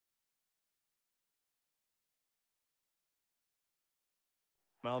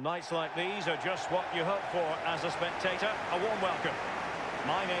Well, nights like these are just what you hope for as a spectator. A warm welcome.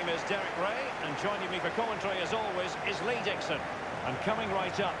 My name is Derek Ray, and joining me for commentary, as always, is Lee Dixon. And coming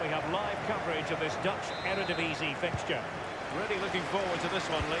right up, we have live coverage of this Dutch Eredivisie fixture. Really looking forward to this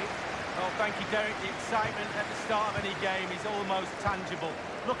one, Lee. Well, thank you, Derek. The excitement at the start of any game is almost tangible.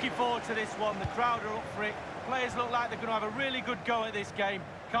 Looking forward to this one. The crowd are up for it. Players look like they're going to have a really good go at this game.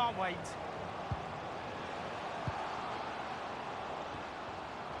 Can't wait.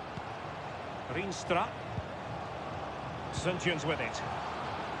 Rienstra. Sint-Jans with it.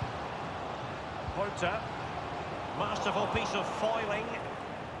 Porter. Masterful piece of foiling.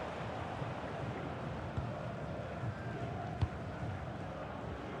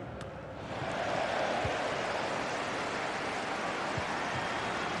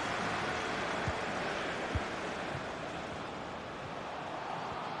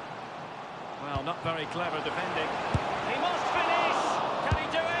 Well, not very clever defending. He must finish! Can he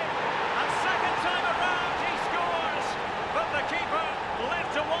do it? And second time around he scores! But the keeper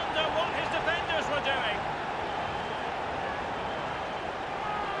left to wonder what his defenders were doing.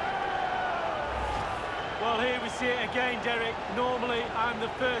 Well, here we see it again, Derek. Normally, I'm the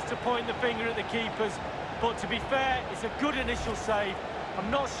first to point the finger at the keepers. But to be fair, it's a good initial save.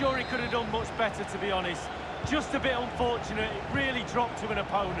 I'm not sure he could have done much better, to be honest. Just a bit unfortunate. It really dropped to an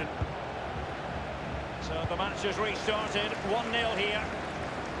opponent. So the match has restarted, 1-0 here.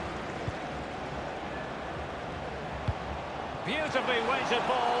 Beautifully weighted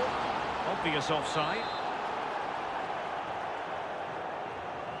ball. Obvious offside.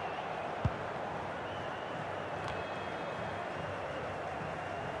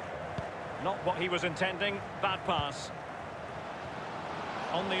 Not what he was intending. Bad pass.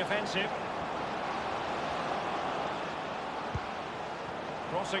 On the offensive.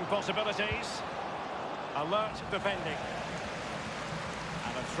 Crossing possibilities. Alert defending.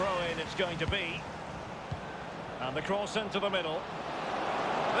 And a throw-in it's going to be. And the cross into the middle.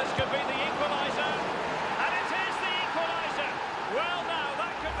 This could be the equaliser. And it is the equaliser. Well, now,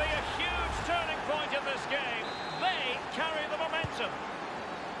 that could be a huge turning point in this game. They carry the momentum.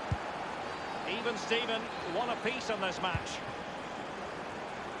 Even Steven, one apiece in this match.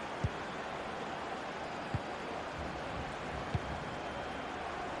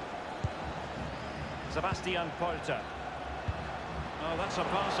 Sebastian Porter. Oh, that's a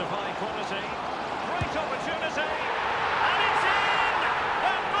pass of high quality. Great opportunity. And it's in!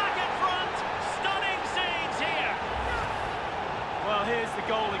 They're back in front. Stunning scenes here. Well, here's the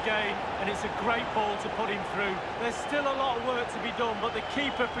goal again, and it's a great ball to put him through. There's still a lot of work to be done, but the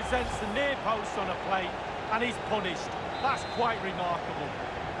keeper presents the near post on a plate, and he's punished. That's quite remarkable.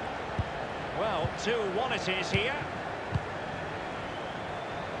 Well, 2-1 it is here.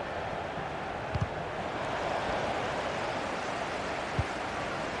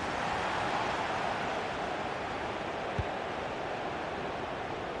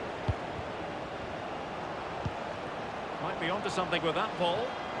 Might be onto something with that ball.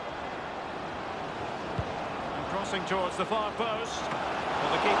 And crossing towards the far post.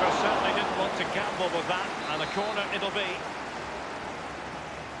 Well, the keeper certainly didn't want to gamble with that, and a corner it'll be.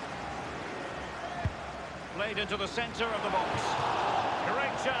 Played into the centre of the box.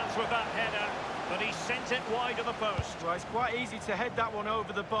 Great chance with that header, but he sent it wide of the post. Well, it's quite easy to head that one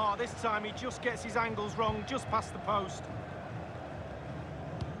over the bar. This time he just gets his angles wrong, just past the post.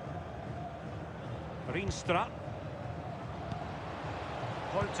 Rienstra.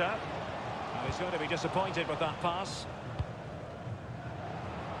 Porter. Well, he's going to be disappointed with that pass.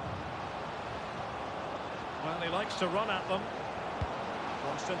 Well, he likes to run at them.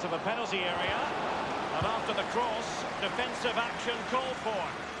 Crossed into the penalty area. And after the cross, defensive action called for.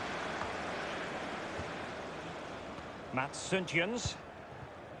 Mats Sint-Jans.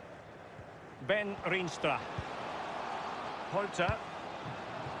 Ben Rienstra. Porter.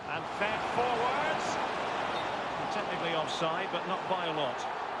 And fed forwards. Technically offside, but not by a lot.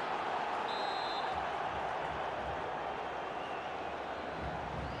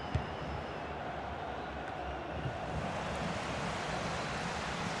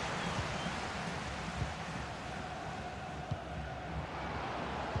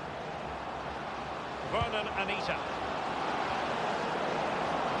 Vernon Anita.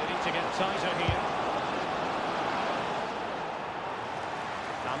 They need to get tighter here.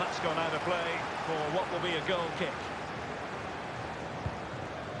 Now that's gone out of play for what will be a goal kick.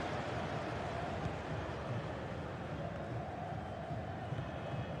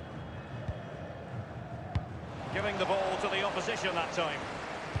 Giving the ball to the opposition that time.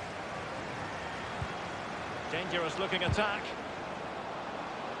 Dangerous looking attack.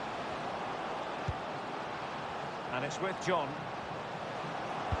 And it's with John.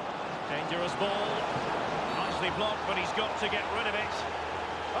 Dangerous ball. Nicely blocked, but he's got to get rid of it.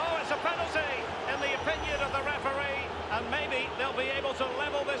 Oh, it's a penalty, in the opinion of the referee, and maybe they'll be able to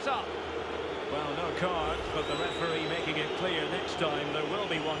level this up. Well, no card, but the referee making it clear next time there will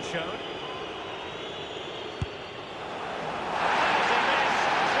be one shown.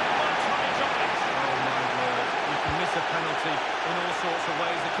 A penalty in all sorts of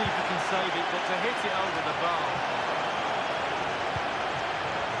ways. The keeper can save it, but to hit it over the bar.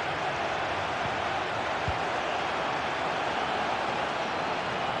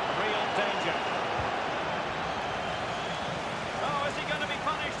 Real danger. Oh, is he going to be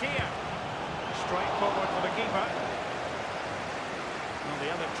punished here? Straightforward for the keeper. Well, the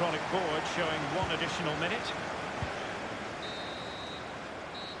electronic board showing one additional minute.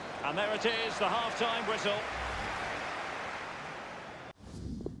 And there it is, the half-time whistle.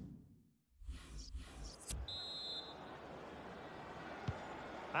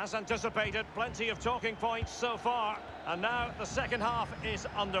 As anticipated, plenty of talking points so far, and now the second half is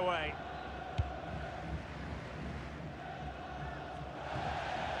underway.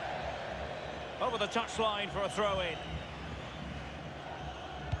 Over the touchline for a throw-in.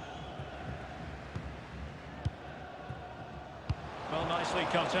 Well, nicely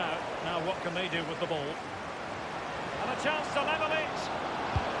cut out. Now what can they do with the ball? And a chance to level it.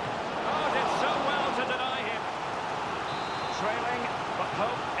 Oh, did so well to deny him. Trailing, but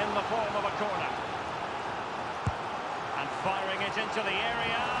hope in the form of a corner. And firing it into the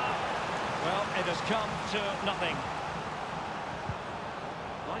area. Well, it has come to nothing.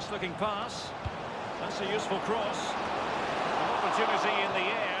 Nice looking pass. That's a useful cross. An opportunity in the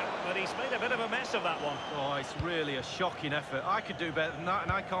air, but he's made a bit of a mess of that one. Oh, it's really a shocking effort. I could do better than that,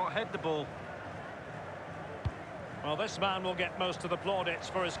 and I can't head the ball. Well, this man will get most of the plaudits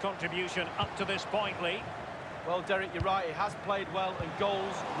for his contribution up to this point, Lee. Well, Derek, you're right. He has played well, and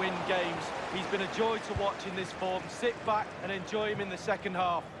goals win games. He's been a joy to watch in this form. Sit back and enjoy him in the second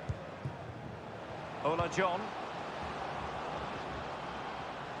half. Ola John.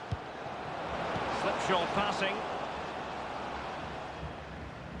 Slipshod passing.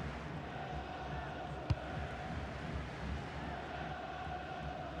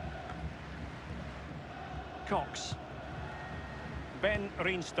 Cox. Ben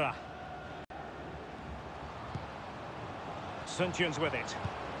Rienstra. St-John's with it.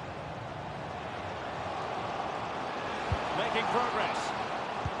 Making progress.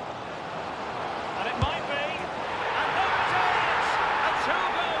 And it might be. And there it is! A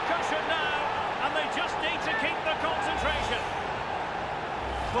two-goal cushion now. And they just need to keep the concentration.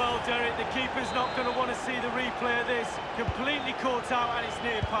 Well, Derek, the keeper's not going to want to see the replay of this. Completely caught out at his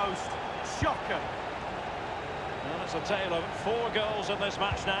near post. Shocker. Well, it's a tale of 4 goals in this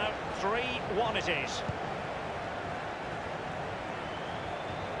match now. 3-1 it is.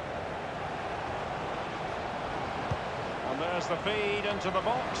 And there's the feed into the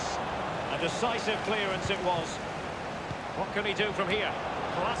box. A decisive clearance it was. What can he do from here?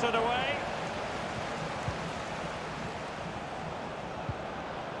 Clattered away.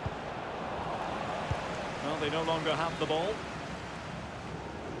 Well, they no longer have the ball.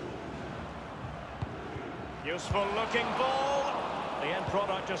 Useful looking ball. The end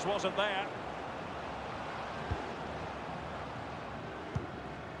product just wasn't there.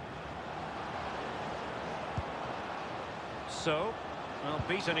 So, well,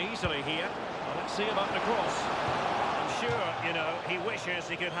 beaten easily here. Well, let's see about the cross. I'm sure, you know, he wishes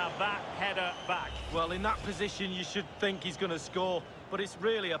he could have that header back. Well, in that position, you should think he's going to score, but it's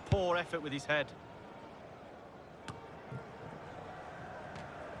really a poor effort with his head.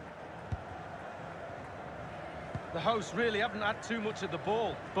 The hosts really haven't had too much of the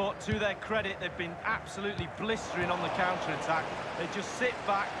ball, but to their credit, they've been absolutely blistering on the counter-attack. They just sit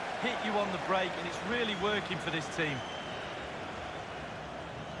back, hit you on the break, and it's really working for this team.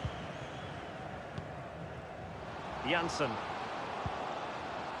 Janssen.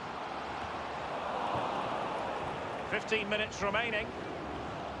 15 minutes remaining.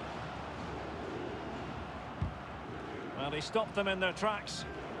 Well, he stopped them in their tracks.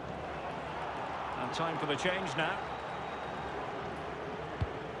 And time for the change now.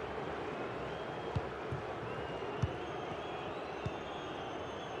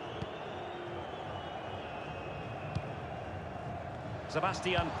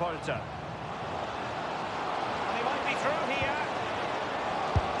 Sebastian Polter. And he might be through here.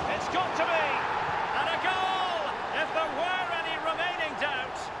 It's got to be. And a goal! If there were any remaining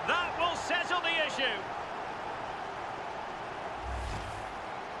doubts, that will settle the issue.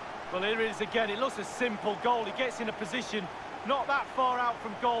 Well, here it is again. It looks a simple goal. He gets in a position not that far out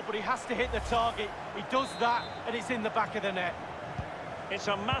from goal, but he has to hit the target. He does that, and it's in the back of the net. It's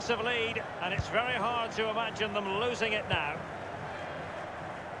a massive lead, and it's very hard to imagine them losing it now.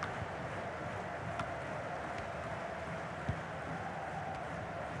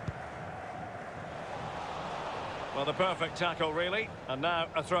 Well, the perfect tackle, really. And now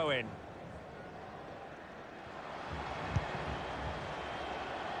a throw-in.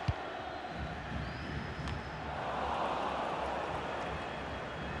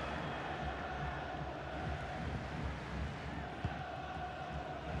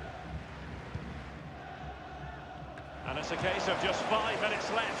 And it's a case of just 5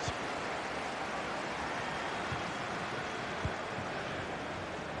 minutes left.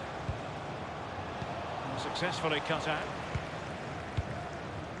 Successfully cut out.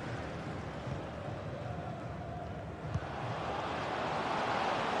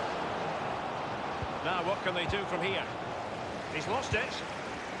 Now what can they do from here? He's lost it.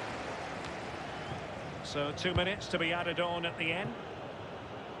 So 2 minutes to be added on at the end.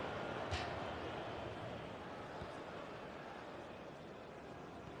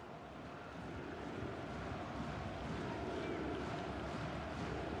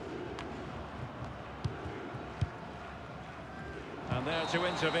 And there to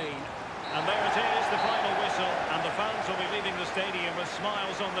intervene. And there it is, the final whistle. And the fans will be leaving the stadium with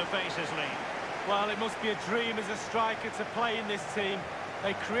smiles on their faces, Lee. Well, it must be a dream as a striker to play in this team.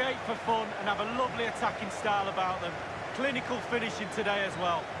 They create for fun and have a lovely attacking style about them. Clinical finishing today as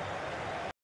well.